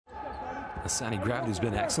Hassani Gravity's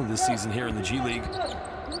been excellent this season here in the G League.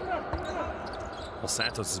 Well,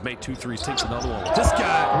 Santos has made 2 threes, takes another one. This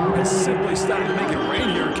guy has simply started to make it rain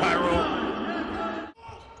here in Cairo.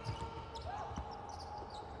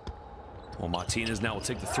 Well, Martinez now will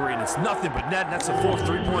take the 3, and it's nothing but net, and that's a 4th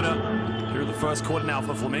three-pointer. Here in the first quarter now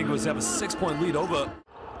for Flamengo has have a 6-point lead over.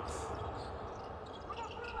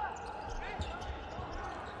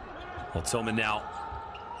 Well, Tillman now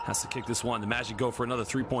has to kick this one. The Magic go for another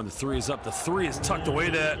 3-point. The 3 is up. The 3 is tucked away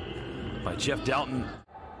there by Jeff Dalton.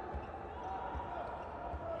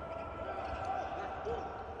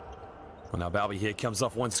 Well, now Balbi here comes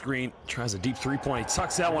off one screen, tries a deep 3-point. He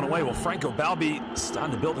tucks that one away. Well, Franco Balbi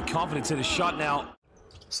starting to build the confidence in his shot now.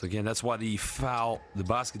 So again, that's why the foul, the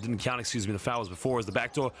basket didn't count, excuse me, the foul was before as the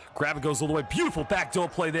backdoor. Gravit goes all the way. Beautiful backdoor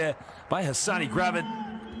play there by Hassani Gravit.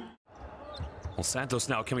 Well, Santos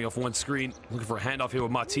now coming off one screen, looking for a handoff here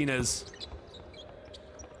with Martinez.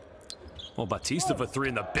 Well, Batista for 3,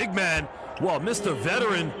 and the big man, well, Mr.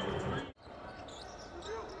 Veteran.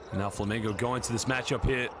 And now Flamengo going to this matchup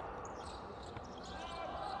here.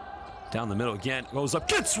 Down the middle again, goes up,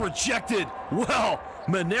 gets rejected. Well,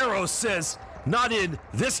 Monero says, not in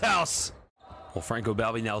this house. Well, Franco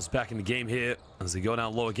Balbi now is back in the game here as they go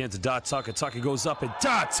down low again to Dot Tucker. Tucker goes up, and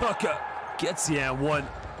Dot Tucker gets the and one.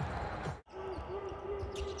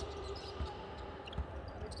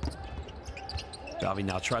 Balbi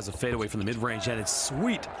now tries a fadeaway from the mid-range, and it's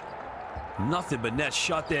sweet. Nothing but net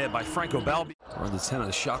shot there by Franco Balbi. We're on the 10 on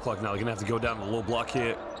the shot clock now. They're gonna have to go down to the low block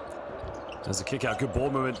here. As a kick out, good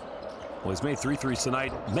ball movement. Well, he's made 3 threes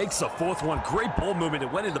tonight. Makes a 4th one. Great ball movement.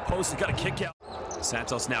 It went in the post. He got a kick out.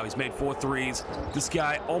 Santos now, he's made 4 threes. This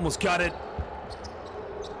guy almost got it.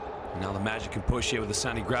 Now the Magic can push here with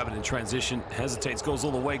Hassani Gravit in transition. Hesitates, goes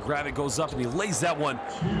all the way. Gravit goes up, and he lays that one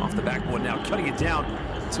off the backboard now, cutting it down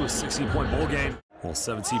to a 16-point ball game. Well,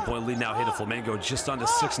 17-point lead now here to Flamengo. Just under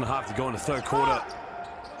 6.5 to go in the 3rd quarter.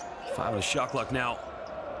 5 on the shot clock now.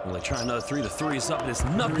 Well, they try another 3. The 3 is up, and it's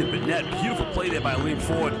nothing but net. Beautiful play there by Lean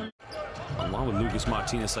Ford. Along with Lucas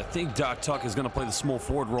Martinez, I think Doc Tuck is going to play the small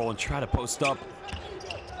forward role and try to post up.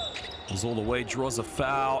 Goes all the way, draws a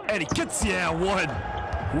foul, and he gets the and one.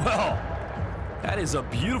 Well, that is a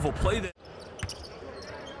beautiful play there.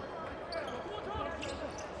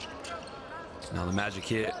 Now the Magic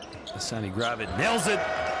here. Hassani Gravit nails it.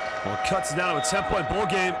 Well, cuts it down to a 10-point ball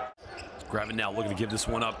game. Gravit now looking to give this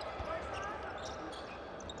one up.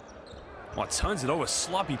 Well, turns it over,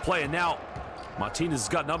 sloppy play, and now Martinez has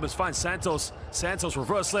got numbers, finds Santos. Santos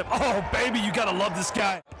reverse slip. Oh, baby, you gotta love this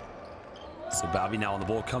guy. So Balbi now on the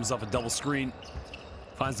ball, comes off a double screen.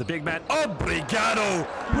 Finds the big man. Obrigado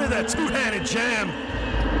with a 2-handed jam.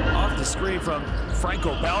 Off the screen from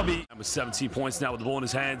Franco Balbi. With 17 points now with the ball in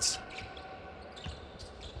his hands.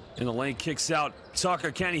 In the lane, kicks out.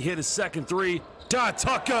 Tucker, can he hit his 2nd 3?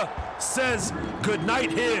 Tucker says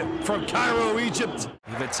goodnight here from Cairo, Egypt.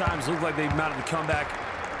 If at times looked like they mounted a comeback,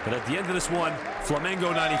 but at the end of this one,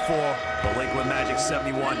 Flamengo 94, the Lakeland Magic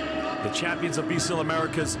 71. The champions of BCL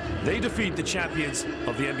Americas, they defeat the champions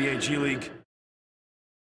of the NBA G League.